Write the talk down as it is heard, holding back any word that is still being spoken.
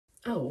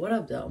Oh, what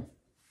up, though?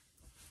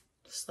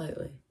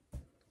 Slightly.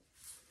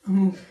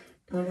 I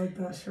like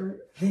that shirt.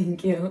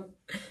 Thank you.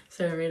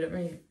 So I made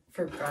it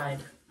for Pride.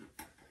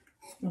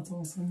 That's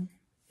awesome.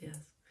 Yes.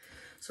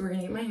 So we're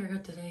gonna get my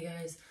haircut today,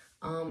 guys.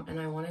 And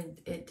I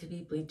wanted it to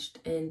be bleached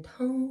and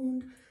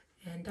toned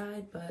and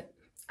dyed, but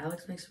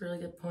Alex makes a really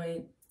good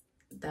point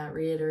that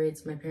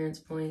reiterates my parents'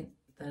 point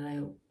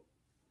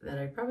that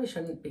I probably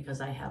shouldn't,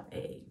 because I have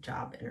a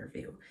job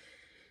interview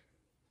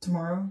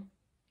Tomorrow?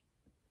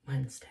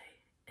 Wednesday,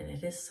 and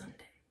it is Sunday.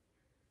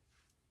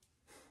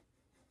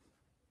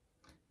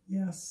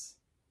 Yes.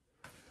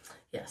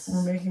 Yes.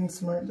 We're making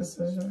smart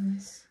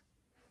decisions.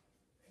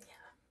 Yeah.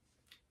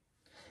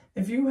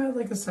 If you had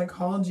like a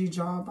psychology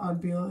job,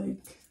 I'd be like,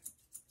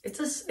 It's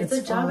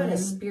a job fine, at a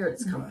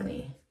spirits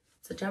company.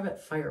 It's a job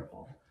at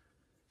Fireball.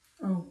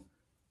 Oh.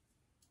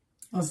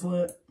 That's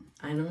lit.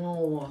 I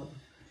know.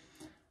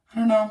 I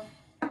don't know.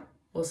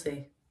 We'll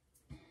see.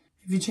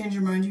 If you change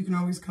your mind, you can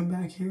always come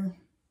back here.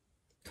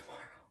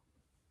 Tomorrow.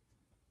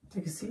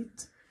 Take a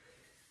seat.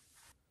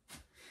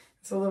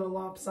 It's a little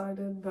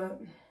lopsided,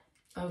 but...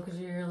 Oh, because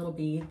you're your little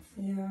beads?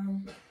 Yeah.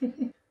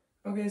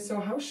 Okay, so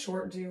how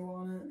short do you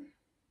want it?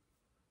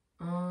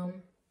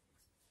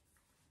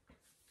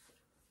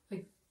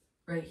 Like,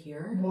 right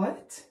here?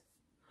 What?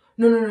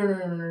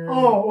 No.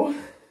 Oh!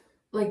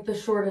 Like the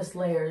shortest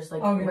layers,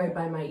 like okay. right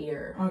by my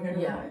ear. Okay.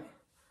 Yeah. Okay.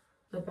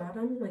 The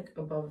bottom, like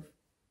above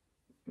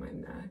my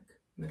neck,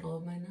 middle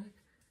of my neck.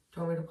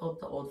 Do you want me to pull up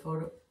the old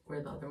photo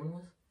where the other one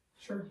was?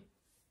 Sure.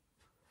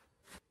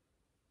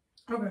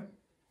 Okay.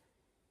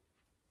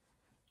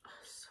 Oh,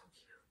 so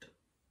cute.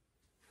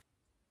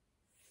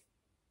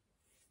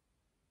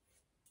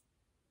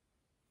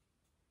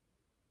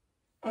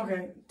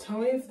 Okay, tell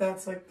me if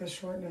that's like the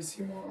shortness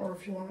you want, or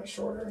if you want it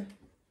shorter.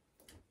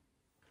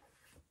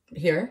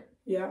 Here?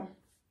 Yeah.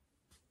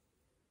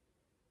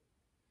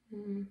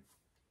 Let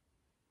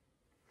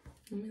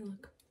me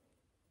look.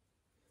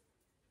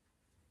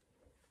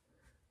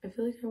 I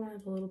feel like I want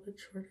it a little bit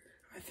shorter.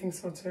 I think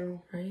so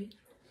too. Right?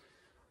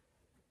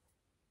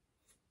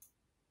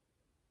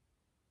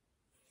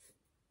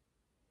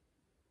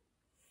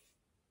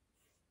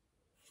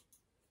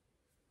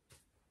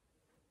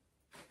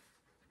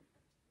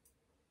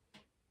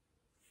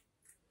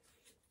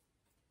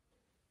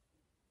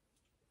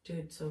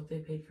 Dude, so they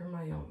paid for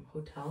my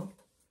hotel,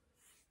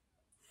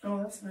 Oh,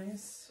 that's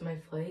nice. my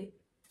flight,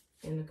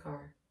 and the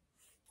car.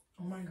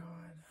 Oh my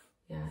god.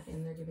 Yeah,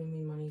 and they're giving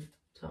me money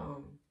to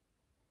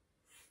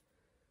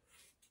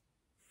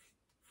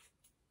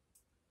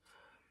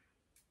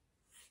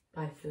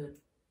buy food.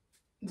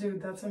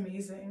 Dude, that's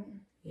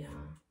amazing. Yeah,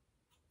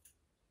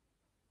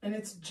 And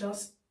it's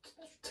just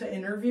to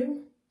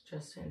interview?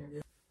 just to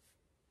interview.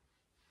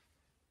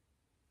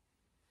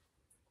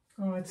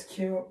 Oh, it's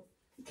cute.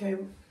 Okay.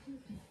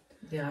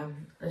 Yeah,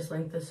 this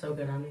length is so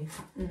good on me.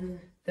 Mm-hmm.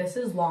 This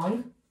is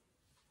long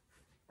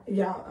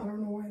Yeah, I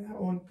don't know why that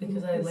one.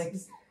 because I like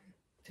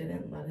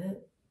didn't let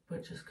it,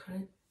 but just cut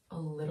it a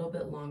little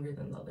bit longer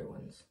than the other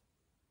ones.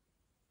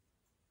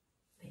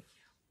 Thank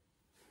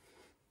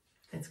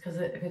you. It's because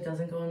if it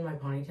doesn't go in my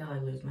ponytail, I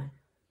lose my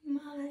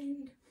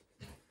mind.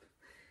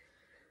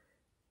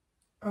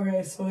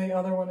 Okay, so the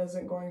other one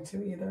isn't going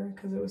to either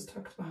because it was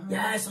tucked behind.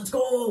 Yes, let's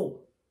go.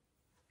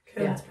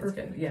 Okay, Yeah, that's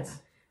perfect. Yeah.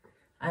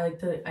 I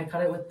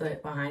cut it with the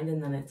behind,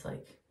 and then it's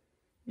like.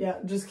 Yeah,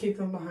 just keep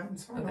them behind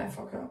so I Okay. don't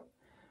fuck up.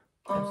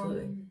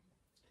 Absolutely.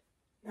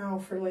 Now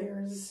for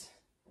layers.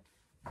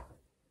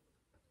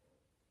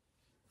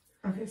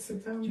 Okay,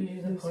 sit down. Do you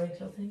do the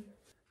ponytail thing?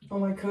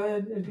 Oh, I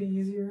could. It'd be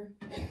easier.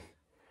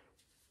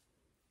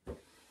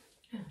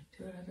 Yeah,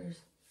 do whatever's.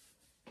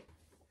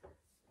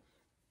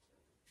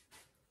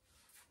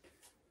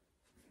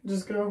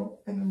 Just go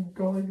and then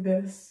go like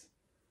this.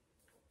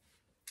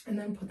 And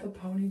then put the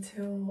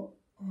ponytail.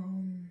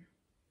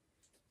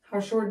 How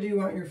short do you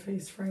want your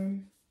face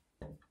frame?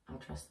 I'll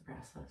trust the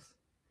process.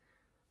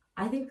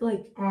 I think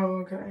like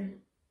Oh, okay.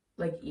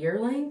 like ear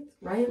length,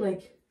 right?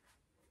 Like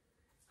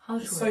how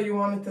short? So you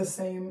want it the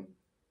same.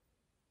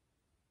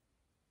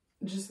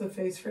 Just the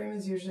face frame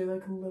is usually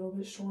like a little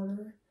bit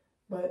shorter,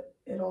 but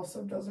it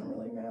also doesn't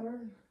really matter.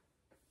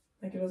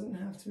 Like it doesn't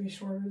have to be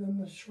shorter than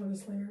the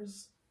shortest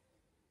layers.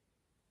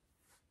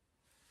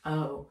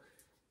 Oh,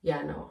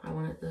 yeah, no, I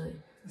want it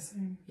The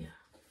same. Yeah.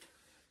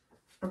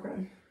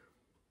 Okay.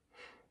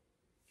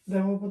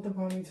 Then we'll put the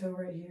ponytail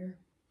right here.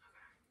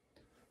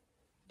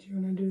 Do you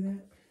want to do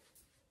that?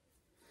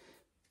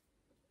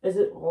 Is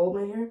it all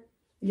my hair?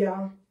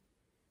 Yeah.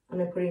 Am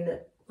I putting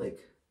it like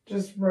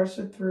Just brush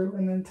it through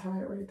and then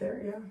tie it right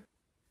there, yeah.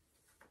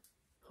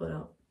 pull it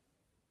out?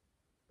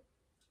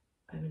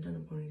 I haven't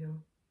done a ponytail.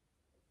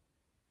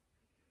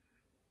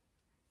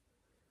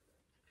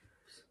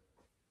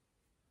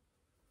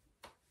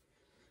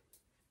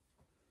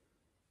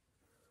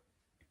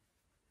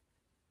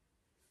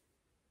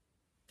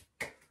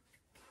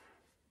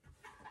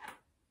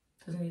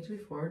 Does it need to be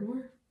forward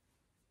more?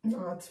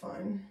 No, that's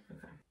fine.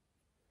 Okay.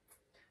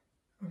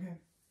 Okay.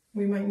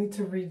 We might need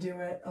to redo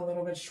it a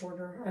little bit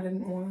shorter. I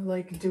didn't want to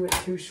like do it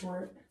too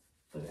short.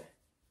 Okay.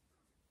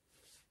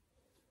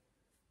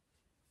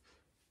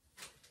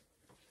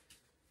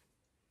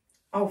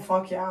 Oh,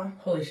 fuck yeah.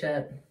 Holy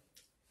shit.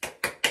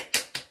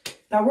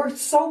 That worked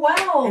so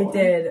well. It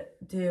did,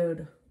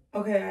 dude.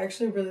 Okay, I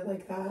actually really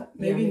like that.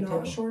 Maybe me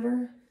not too.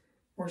 shorter.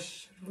 Or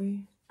should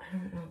we? I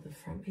don't know, the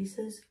front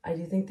pieces. I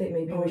do think that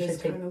maybe Oh, we it should is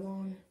take kind of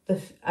long.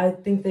 I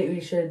think that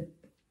we should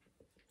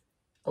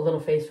a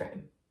little face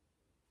frame,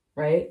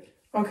 right?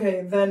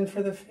 Okay, then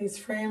for the face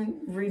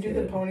frame, redo Dude.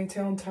 the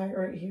ponytail and tie it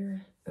right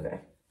here. Okay.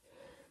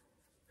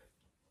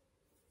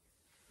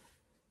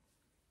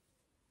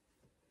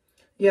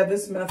 Yeah,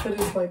 this method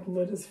is like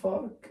lit as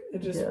fuck.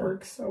 It just Yeah.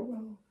 works so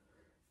well.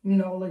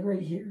 No, like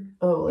right here.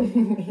 Oh, like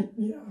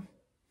Yeah.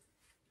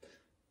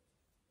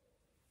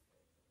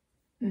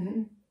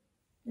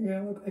 You're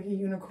gonna look like a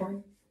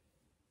unicorn.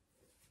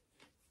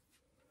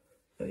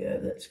 oh yeah,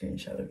 that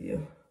screenshot of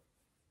you.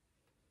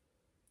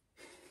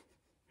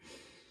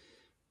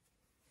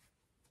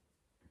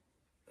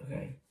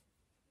 Okay.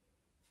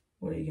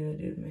 What are you gonna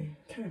do to me?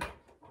 Okay.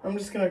 I'm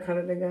just gonna cut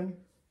it again.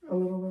 A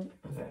little bit.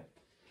 Okay.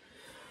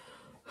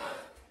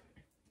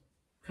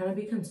 Kind of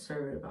be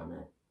conservative on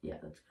it. Yeah,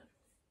 that's good.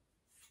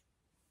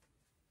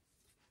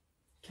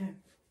 Okay.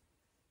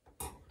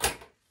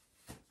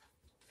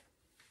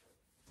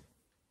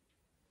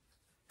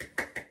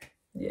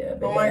 Yeah,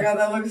 Oh my god,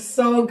 that looks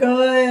so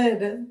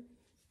good.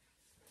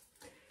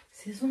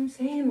 See, that's what I'm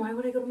saying. Why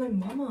would I go to my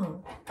mama?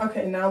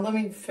 Okay, now let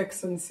me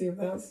fix and see if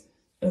that's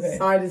Okay.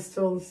 side is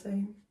still the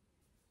same.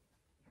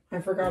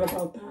 I forgot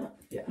about that.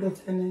 Yeah. The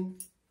thinning.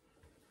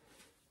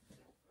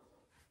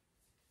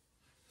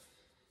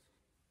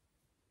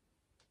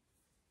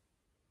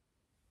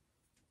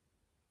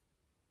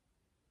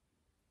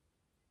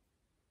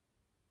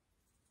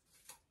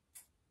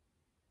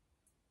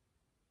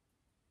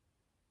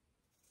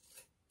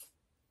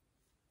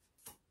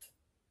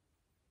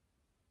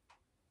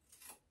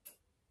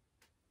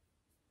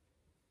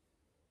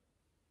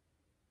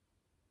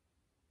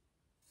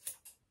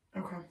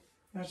 Okay,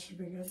 that should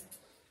be good.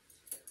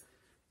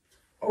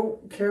 Oh,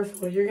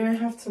 careful. You're going to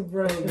have to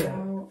brush it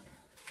out.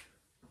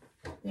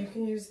 You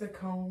can use the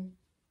comb.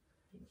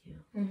 Thank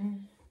you.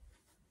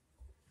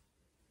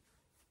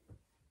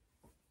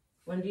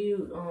 When do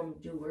you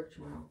do work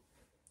tomorrow?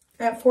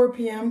 At 4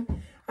 p.m.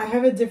 I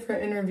have a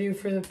different interview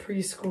for the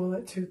preschool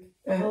at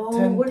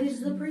 10. What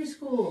is the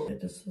preschool?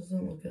 It just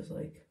doesn't look as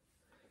like...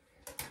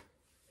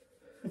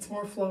 It's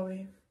more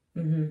flowy.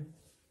 Do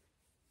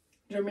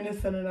you want me to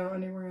thin it out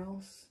anywhere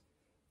else?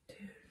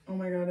 Dude. Oh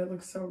my god, it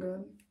looks so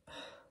good.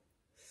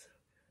 So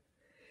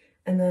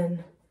good. And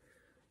then,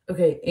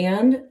 okay,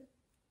 and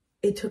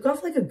it took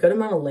off like a good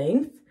amount of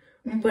length,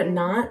 but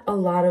not a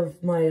lot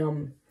of my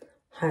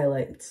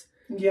highlights.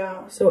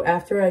 Yeah. So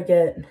after I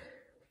get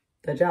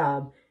the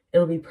job,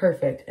 it'll be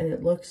perfect, and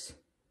it looks...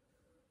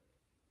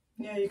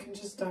 Yeah, you can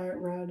just dye it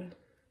red.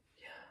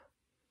 Yeah.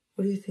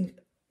 What do you think?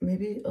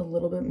 Maybe a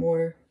little bit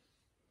more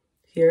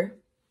here?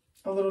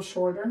 A little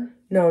shorter?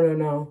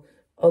 No.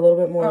 A little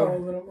bit more. Oh, a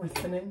little more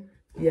thinning.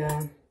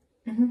 Yeah.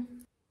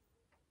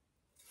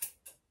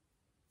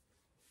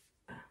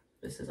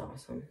 This is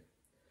awesome.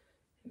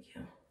 Thank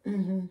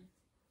you.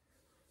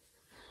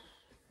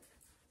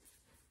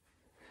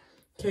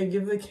 Okay,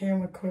 give the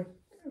cam a quick...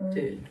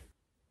 Dude.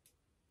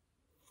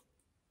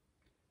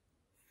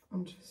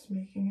 I'm just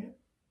making it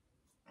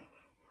a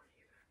little more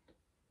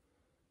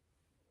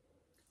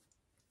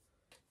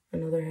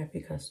even. Another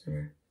happy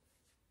customer.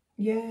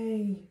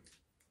 Yay.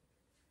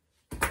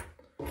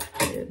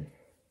 Dude.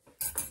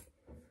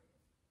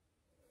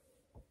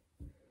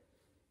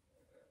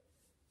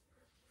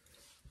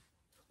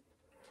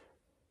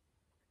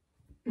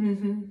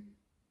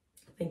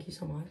 Thank you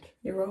so much.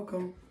 You're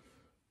welcome.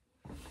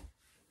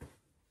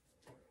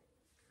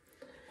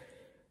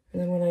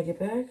 And then when I get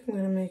back, I'm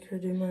going to make her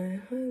do my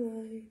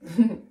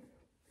highlight.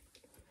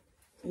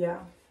 Yeah.